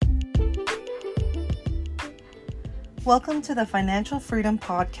Welcome to the Financial Freedom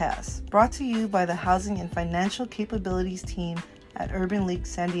Podcast, brought to you by the Housing and Financial Capabilities team at Urban League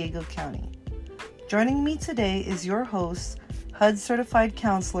San Diego County. Joining me today is your host, HUD Certified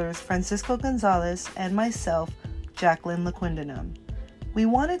Counselors Francisco Gonzalez and myself, Jacqueline LaQuindenham. We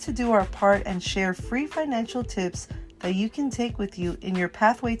wanted to do our part and share free financial tips that you can take with you in your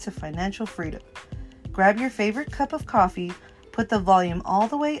pathway to financial freedom. Grab your favorite cup of coffee, put the volume all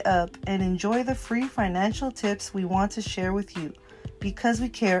the way up, and enjoy the free financial tips we want to share with you because we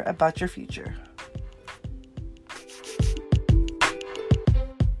care about your future.